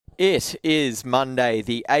It is Monday,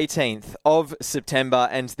 the 18th of September,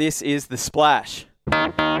 and this is The Splash.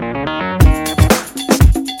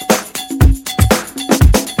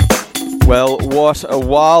 Well, what a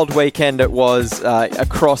wild weekend it was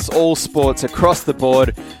across all sports, across the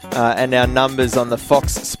board, and our numbers on the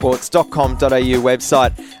foxsports.com.au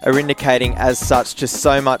website are indicating as such. Just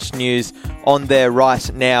so much news on there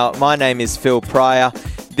right now. My name is Phil Pryor.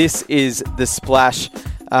 This is The Splash.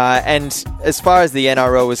 And as far as the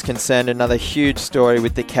NRL was concerned, another huge story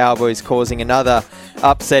with the Cowboys causing another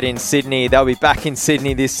upset in Sydney. They'll be back in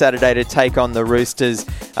Sydney this Saturday to take on the Roosters.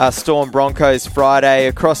 Storm Broncos Friday.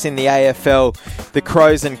 Across in the AFL, the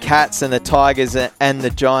Crows and Cats and the Tigers and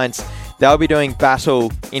the Giants, they'll be doing battle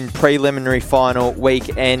in preliminary final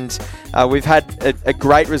weekend. We've had a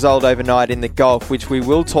great result overnight in the golf, which we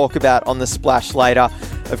will talk about on The Splash later.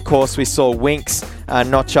 Of course, we saw Winks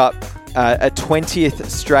notch up a 20th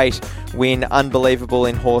straight win, unbelievable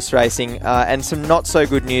in horse racing, and some not so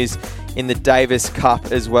good news in the Davis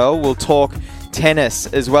Cup as well. We'll talk tennis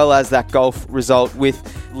as well as that golf result with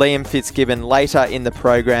Liam Fitzgibbon later in the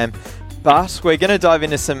program. But we're going to dive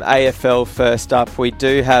into some AFL first up. We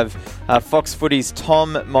do have Fox Footy's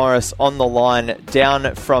Tom Morris on the line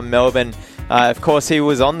down from Melbourne. Of course, he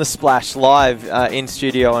was on The Splash live in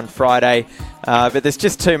studio on Friday. But there's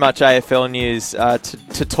just too much AFL news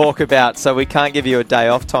to talk about, so we can't give you a day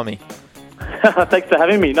off, Tommy. Thanks for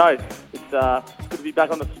having me. No, it's good to be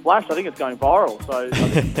back on The Splash. I think it's going viral, so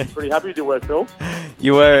I'm pretty happy to do work, Phil.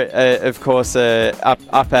 You were, of course,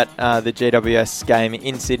 up at the GWS game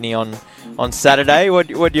in Sydney on Saturday. What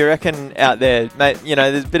do you reckon out there? Mate, you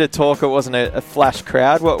know, there's a bit of talk. It wasn't a flash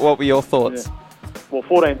crowd. What were your thoughts? Yeah. Well,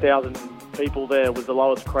 14,000 people there was the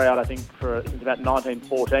lowest crowd, I think, since about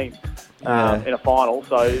 1914. In a final,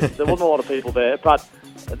 so there wasn't a lot of people there, but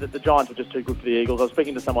the Giants were just too good for the Eagles. I was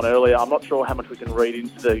speaking to someone earlier. I'm not sure how much we can read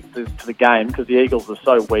into the game because the Eagles were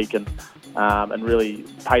so weak and really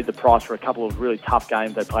paid the price for a couple of really tough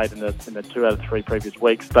games they played in the 2 out of 3 previous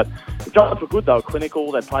weeks. But the Giants were good. They were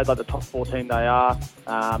clinical. They played like the top 4 team they are.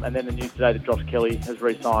 And then the news today that Josh Kelly has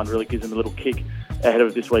re-signed really gives them a little kick ahead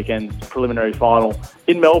of this weekend's preliminary final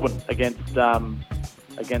in Melbourne against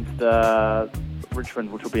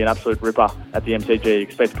Richmond, which will be an absolute ripper at the MCG. You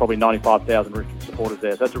expect probably 95,000 Richmond supporters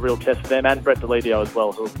there. So that's a real test for them, and Brett Deledio as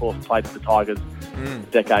well, who of course played for the Tigers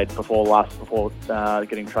decades before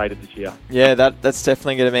getting traded this year. Yeah, that's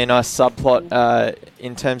definitely going to be a nice subplot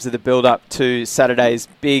in terms of the build-up to Saturday's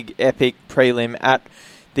big epic prelim at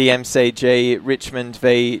the MCG, Richmond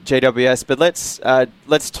v GWS. But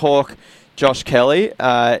let's talk Josh Kelly.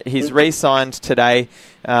 He's re-signed today.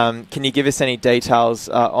 Can you give us any details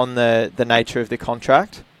on the nature of the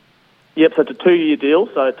contract? Yep, so it's a 2-year deal,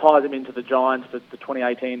 so it ties him into the Giants for the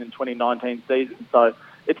 2018 and 2019 season. So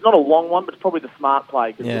it's not a long one, but it's probably the smart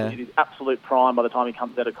play because it is absolute prime by the time he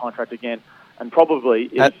comes out of contract again. And probably,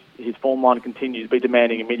 if his form line continues, be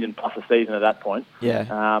demanding $1 million plus a season at that point.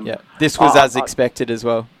 This was as expected as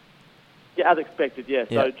well. Yeah, as expected, yeah.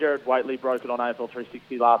 So Jared Waitley broke it on AFL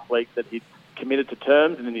 360 last week that he'd committed to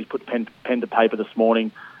terms, and then he's put pen to paper this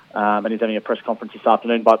morning, and he's having a press conference this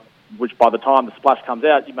afternoon, which by the time the Splash comes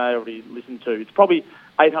out, you may already listen to. It's probably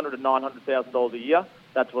 $800,000 to $900,000 a year.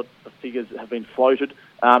 That's what the figures have been floated,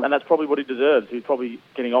 and that's probably what he deserves. He's probably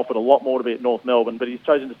getting offered a lot more to be at North Melbourne, but he's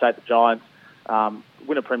chosen to stay at the Giants,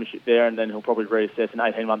 win a premiership there, and then he'll probably reassess in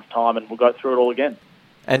 18 months' time, and we'll go through it all again.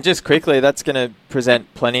 And just quickly, that's going to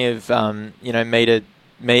present plenty of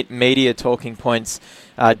media talking points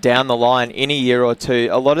down the line in a year or two.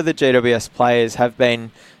 A lot of the GWS players have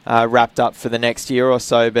been wrapped up for the next year or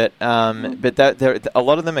so, but a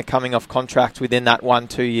lot of them are coming off contract within that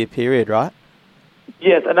 1-2 year period, right?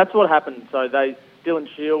 Yes, and that's what happened. So Dylan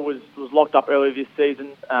Shield was locked up earlier this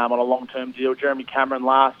season on a long-term deal. Jeremy Cameron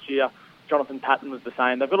last year. Jonathan Patton was the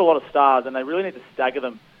same. They've got a lot of stars, and they really need to stagger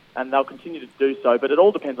them, and they'll continue to do so. But it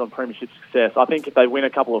all depends on premiership success. I think if they win a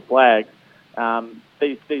couple of flags,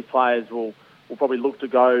 these players will probably look to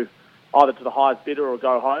go either to the highest bidder or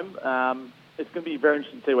go home. It's going to be very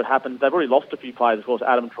interesting to see what happens. They've already lost a few players, of course,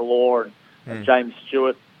 Adam Treloar and James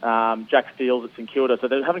Stewart, Jack Steele at St Kilda. So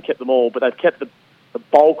they haven't kept them all, but they've kept the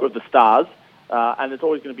bulk of the stars. And it's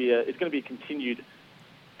always going to be a continued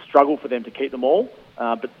struggle for them to keep them all.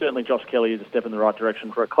 But certainly Josh Kelly is a step in the right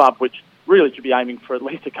direction for a club which really should be aiming for at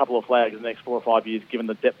least a couple of flags in the next 4 or 5 years, given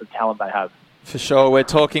the depth of talent they have. For sure. We're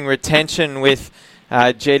talking retention with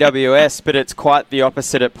GWS, but it's quite the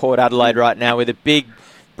opposite at Port Adelaide right now with a big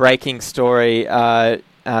breaking story.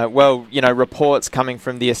 Reports coming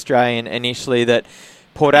from The Australian initially that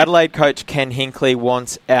Port Adelaide coach Ken Hinkley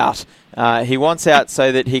wants out. He wants out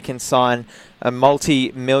so that he can sign a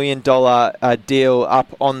multi-million-dollar deal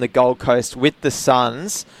up on the Gold Coast with the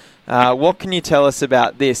Suns. What can you tell us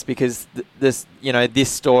about this? Because this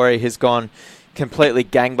story has gone completely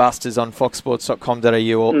gangbusters on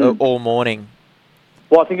foxsports.com.au all morning.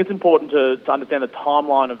 Well, I think it's important to understand the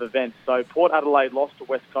timeline of events. So Port Adelaide lost to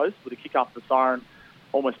West Coast with a kick after the siren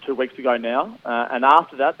almost 2 weeks ago now. And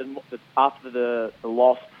after that, after the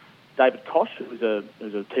loss, David Koch, who's a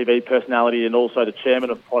TV personality and also the chairman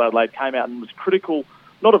of Port Adelaide, came out and was critical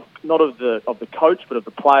not of the coach but of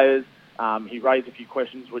the players. He raised a few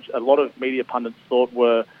questions which a lot of media pundits thought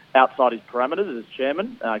were outside his parameters as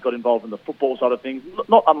chairman. Got involved in the football side of things,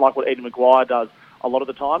 not unlike what Eden Maguire does a lot of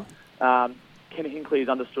the time. Kenny Hinkley is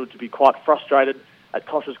understood to be quite frustrated at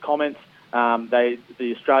Koch's comments.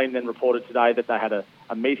 The Australian then reported today that they had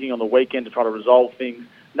a meeting on the weekend to try to resolve things.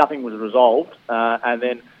 Nothing was resolved. And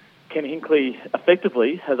then Ken Hinkley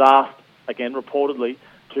effectively has asked, again reportedly,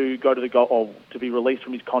 to go to to be released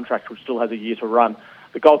from his contract, which still has a year to run.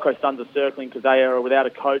 The Gold Coast Suns are circling because they are without a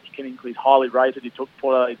coach. Ken Hinkley's highly rated. He took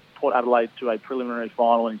Port Adelaide to a preliminary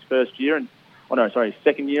final in his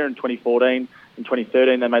second year in 2014. In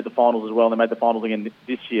 2013, they made the finals as well, and they made the finals again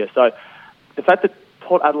this year. So the fact that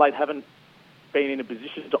Port Adelaide haven't been in a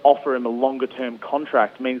position to offer him a longer-term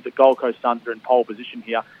contract means that Gold Coast Suns are in pole position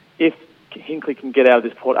here. If Hinkley can get out of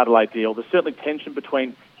this Port Adelaide deal, there's certainly tension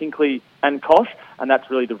between Hinkley and Koch, and that's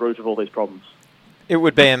really the root of all these problems. It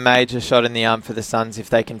would be a major shot in the arm for the Suns if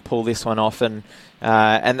they can pull this one off, and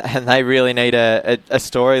they really need a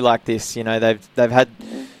story like this. You know, they've had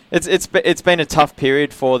it's been a tough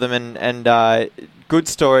period for them, and good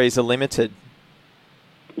stories are limited.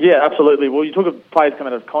 Yeah, absolutely. Well, you talk of players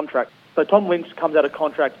coming out of contract. So Tom Lynch comes out of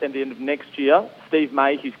contract at the end of next year. Steve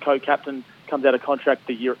May, his co-captain, comes out of contract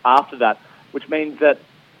the year after that, which means that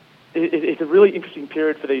it's a really interesting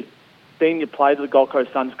period for these senior players of the Gold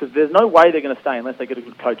Coast Suns, because there's no way they're going to stay unless they get a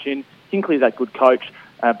good coach in. Hinkley's that good coach,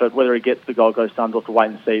 but whether he gets the Gold Coast Suns, we'll have to wait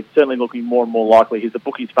and see. It's certainly looking more and more likely. He's the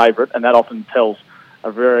bookie's favourite, and that often tells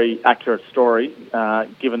a very accurate story,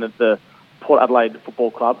 given that the Port Adelaide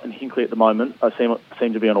Football Club and Hinkley at the moment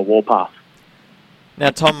seem to be on a warpath. Now,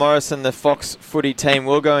 Tom Morrison, the Fox footy team,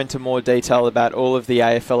 will go into more detail about all of the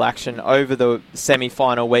AFL action over the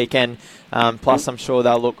semi-final weekend. Plus, I'm sure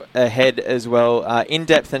they'll look ahead as well.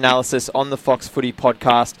 In-depth analysis on the Fox Footy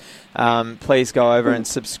podcast. Please go over and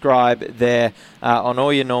subscribe there on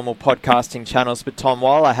all your normal podcasting channels. But Tom,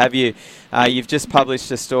 while I have you, you've just published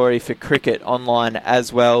a story for Cricket Online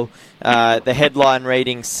as well. The headline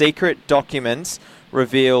reading, "Secret Documents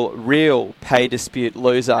Reveal Real Pay Dispute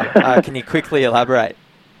Loser." Can you quickly elaborate?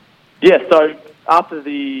 Yeah, so after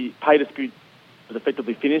the pay dispute was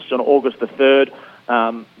effectively finished on August the 3rd,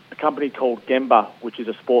 a company called Gemba, which is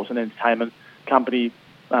a sports and entertainment company,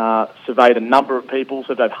 surveyed a number of people,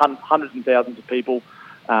 surveyed hundreds and thousands of people,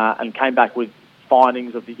 and came back with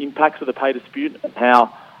findings of the impacts of the pay dispute and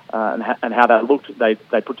how that looked. They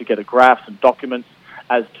put together graphs and documents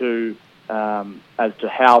as to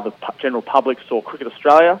how the general public saw Cricket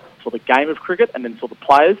Australia, saw the game of cricket, and then saw the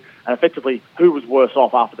players, and effectively who was worse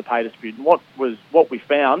off after the pay dispute. And what we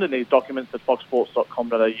found in these documents that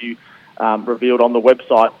foxsports.com.au revealed on the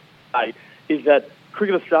website is that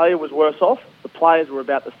Cricket Australia was worse off, the players were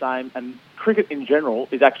about the same, and cricket in general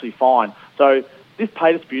is actually fine. So this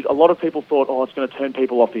pay dispute, a lot of people thought, it's going to turn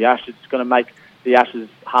people off the Ashes, it's going to make the Ashes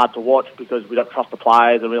hard to watch because we don't trust the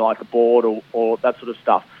players and we don't like the board or that sort of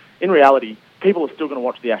stuff. In reality, people are still going to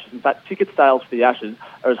watch the Ashes. In fact, ticket sales for the Ashes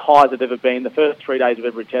are as high as they've ever been. The first 3 days of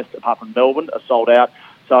every test, apart from Melbourne, are sold out.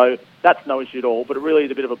 So that's no issue at all, but it really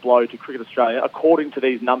is a bit of a blow to Cricket Australia, according to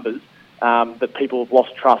these numbers, that people have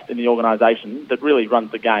lost trust in the organisation that really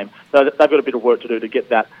runs the game. So they've got a bit of work to do to get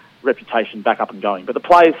that reputation back up and going. But the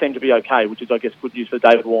players seem to be okay, which is, I guess, good news for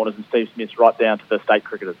David Warners and Steve Smiths right down to the state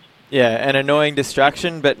cricketers. Yeah, an annoying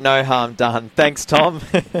distraction, but no harm done. Thanks, Tom.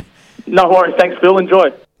 No worries. Thanks, Phil.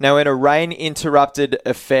 Enjoy. Now, in a rain-interrupted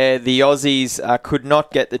affair, the Aussies could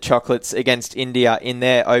not get the chocolates against India in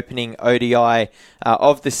their opening ODI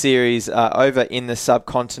of the series over in the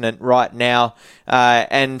subcontinent right now.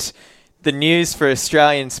 And the news for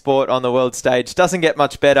Australian sport on the world stage doesn't get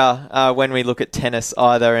much better when we look at tennis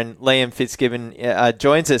either. And Liam Fitzgibbon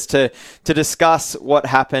joins us to discuss what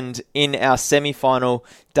happened in our semi-final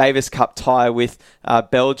Davis Cup tie with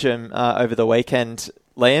Belgium over the weekend.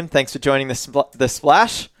 Liam, thanks for joining the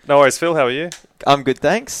Splash. No worries, Phil. How are you? I'm good,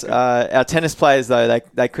 thanks. Our tennis players, though,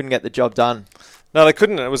 they couldn't get the job done. No, they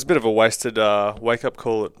couldn't. It was a bit of a wasted wake-up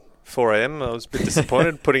call at 4 a.m. I was a bit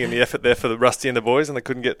disappointed putting in the effort there for the Rusty and the boys, and they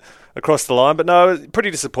couldn't get across the line. But no, it was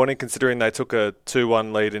pretty disappointing considering they took a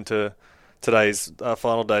 2-1 lead into today's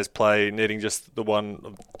final day's play, needing just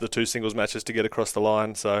the two singles matches to get across the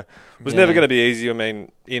line. So it was never going to be easy. I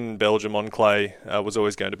mean, in Belgium on clay was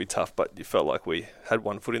always going to be tough, but you felt like we had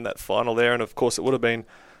one foot in that final there. And of course, it would have been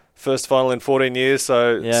first final in 14 years,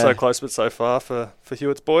 so close but so far for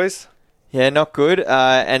Hewitt's boys. Yeah, not good.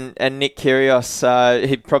 And Nick Kyrgios,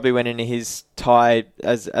 he probably went into his tie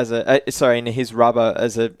into his rubber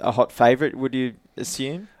as a hot favourite. Would you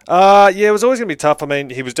assume? It was always going to be tough. I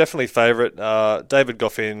mean, he was definitely favourite. David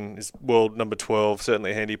Goffin is world number 12,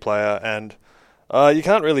 certainly a handy player, and you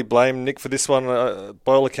can't really blame Nick for this one.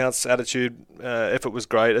 By all accounts, attitude, effort was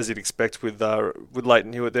great, as you'd expect with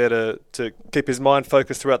Leighton Hewitt there to keep his mind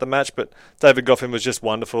focused throughout the match. But David Goffin was just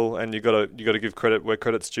wonderful, and you got to give credit where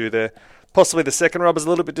credit's due there. Possibly the second rub is a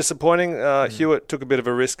little bit disappointing. Hewitt took a bit of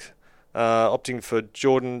a risk, opting for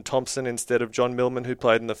Jordan Thompson instead of John Millman, who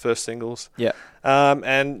played in the first singles. Yeah.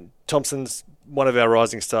 And Thompson's one of our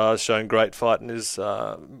rising stars, showing great fight in his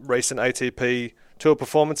recent ATP Tour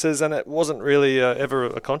performances, and it wasn't really ever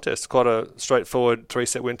a contest. Quite a straightforward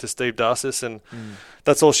 3-set win to Steve Darcis, and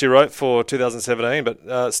that's all she wrote for 2017.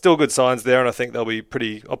 But still good signs there, and I think they'll be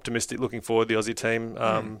pretty optimistic looking forward, the Aussie team,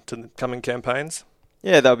 to the coming campaigns.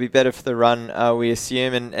 Yeah, they'll be better for the run, we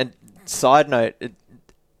assume. And side note,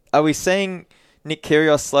 are we seeing Nick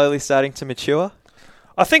Kyrgios slowly starting to mature?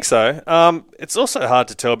 I think so. It's also hard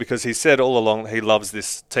to tell because he said all along he loves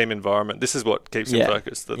this team environment. This is what keeps him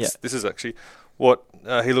focused. This is actually what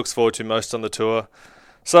he looks forward to most on the tour.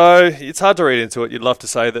 So it's hard to read into it. You'd love to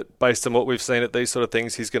say that based on what we've seen at these sort of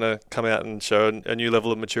things, he's going to come out and show a new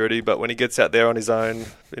level of maturity. But when he gets out there on his own,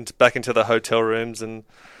 back into the hotel rooms and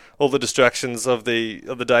all the distractions of the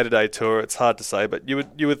day-to-day tour, it's hard to say. But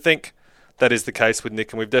you would think that is the case with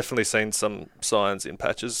Nick, and we've definitely seen some signs in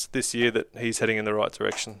patches this year that he's heading in the right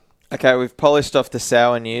direction. Okay, we've polished off the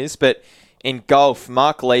sour news, but in golf,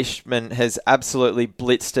 Mark Leishman has absolutely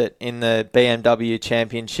blitzed it in the BMW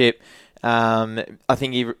Championship. I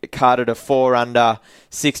think he carded a 4-under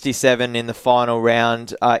 67 in the final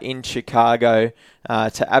round in Chicago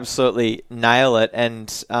to absolutely nail it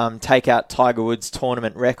and take out Tiger Woods'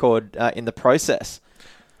 tournament record in the process.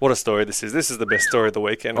 What a story this is. This is the best story of the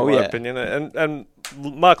weekend, in my opinion. And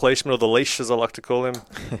Mark Leishman, or the Leash as I like to call him,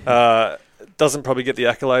 doesn't probably get the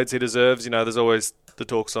accolades he deserves. You know, there's always the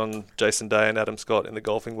talks on Jason Day and Adam Scott in the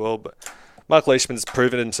golfing world, but Mark Leishman's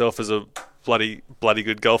proven himself as a bloody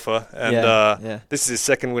good golfer, and this is his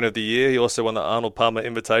second win of the year. He also won the Arnold Palmer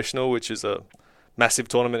Invitational, which is a massive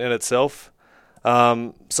tournament in itself.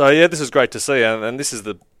 This is great to see, and this is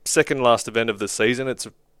the second last event of the season. It's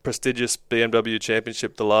a prestigious BMW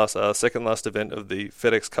Championship, the second last event of the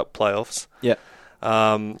FedEx Cup playoffs.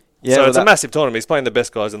 It's a massive tournament. He's playing the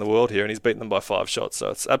best guys in the world here, and he's beaten them by 5 shots, so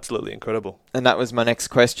it's absolutely incredible. And that was my next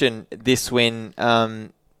question. This win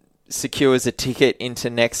secures a ticket into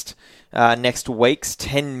next week's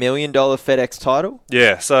 $10 million FedEx title?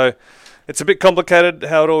 Yeah, so it's a bit complicated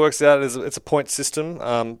how it all works out. It's a point system.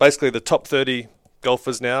 Basically, the top 30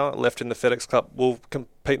 golfers now left in the FedEx Cup will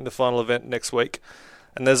compete in the final event next week.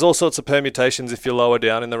 And there's all sorts of permutations if you're lower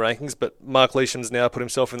down in the rankings, but Mark Leisham's now put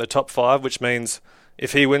himself in the top 5, which means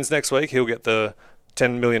if he wins next week, he'll get the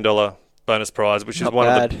 $10 million bonus prize, which is one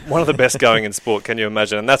of the best going in sport, can you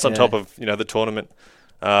imagine? And that's on top of the tournament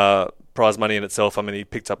prize money in itself. I mean, he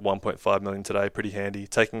picked up $1.5 million today, pretty handy,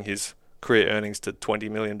 taking his career earnings to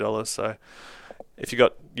 $20 million. So if you've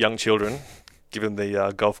got young children, give them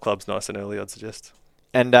the golf clubs nice and early, I'd suggest.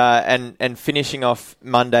 And finishing off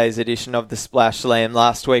Monday's edition of the Splash Slam,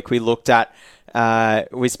 last week we looked at,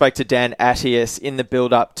 we spoke to Dan Attias in the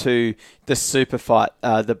build-up to the Superfight,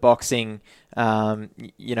 the boxing,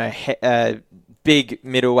 big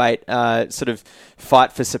middleweight sort of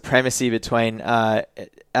fight for supremacy between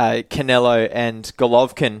Canelo and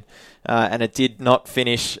Golovkin, and it did not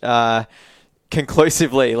finish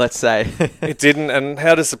conclusively, let's say. It didn't, and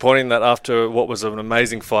how disappointing that after what was an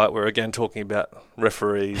amazing fight, we're again talking about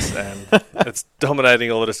referees and it's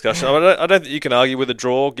dominating all the discussion. I don't think you can argue with a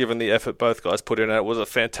draw given the effort both guys put in. It was a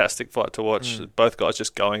fantastic fight to watch. Both guys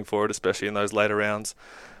just going for it, especially in those later rounds.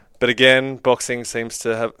 But again, boxing seems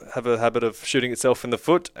to have a habit of shooting itself in the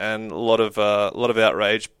foot, and a lot of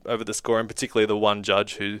outrage over the scoring, particularly the one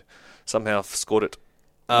judge who somehow scored it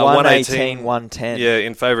 118, 110. Yeah,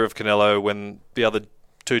 in favour of Canelo, when the other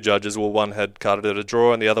two judges, one had carded it a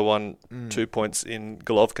draw and the other one 2 points in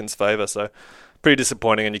Golovkin's favour. So pretty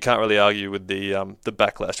disappointing, and you can't really argue with the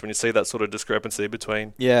backlash when you see that sort of discrepancy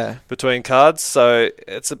between cards. So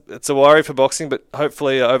it's a worry for boxing, but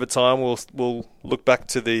hopefully over time we'll look back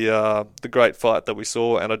to the great fight that we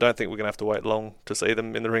saw, and I don't think we're going to have to wait long to see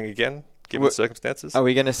them in the ring again. given the circumstances. Are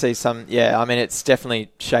we going to see some... Yeah, I mean, it's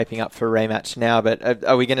definitely shaping up for a rematch now, but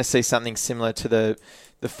are we going to see something similar to the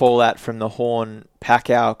fallout from the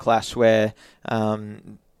Horn-Pacquiao clash where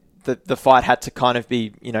the fight had to kind of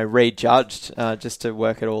be, rejudged just to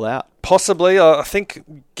work it all out? Possibly. I think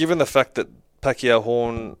given the fact that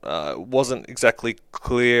Pacquiao-Horn wasn't exactly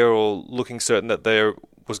clear or looking certain that there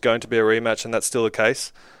was going to be a rematch, and that's still the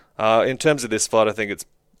case. In terms of this fight, I think it's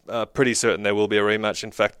pretty certain there will be a rematch.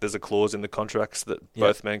 In fact, there's a clause in the contracts that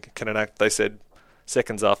both men can enact. They said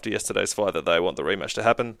seconds after yesterday's fight that they want the rematch to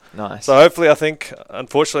happen. Nice. So hopefully, I think,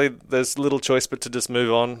 unfortunately, there's little choice but to just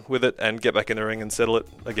move on with it and get back in the ring and settle it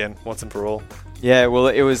again once and for all. Yeah, well,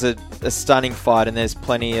 it was a stunning fight, and there's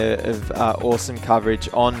plenty of awesome coverage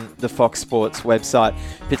on the Fox Sports website,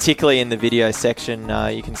 particularly in the video section.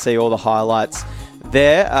 You can see all the highlights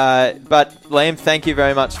there. But Liam, thank you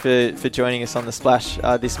very much for joining us on The Splash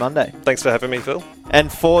this Monday. Thanks for having me, Phil. And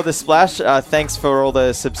for The Splash, thanks for all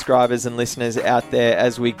the subscribers and listeners out there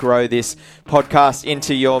as we grow this podcast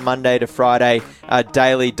into your Monday to Friday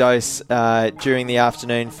daily dose during the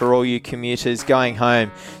afternoon for all you commuters going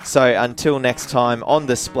home. So until next time on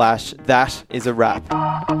The Splash, that is a wrap.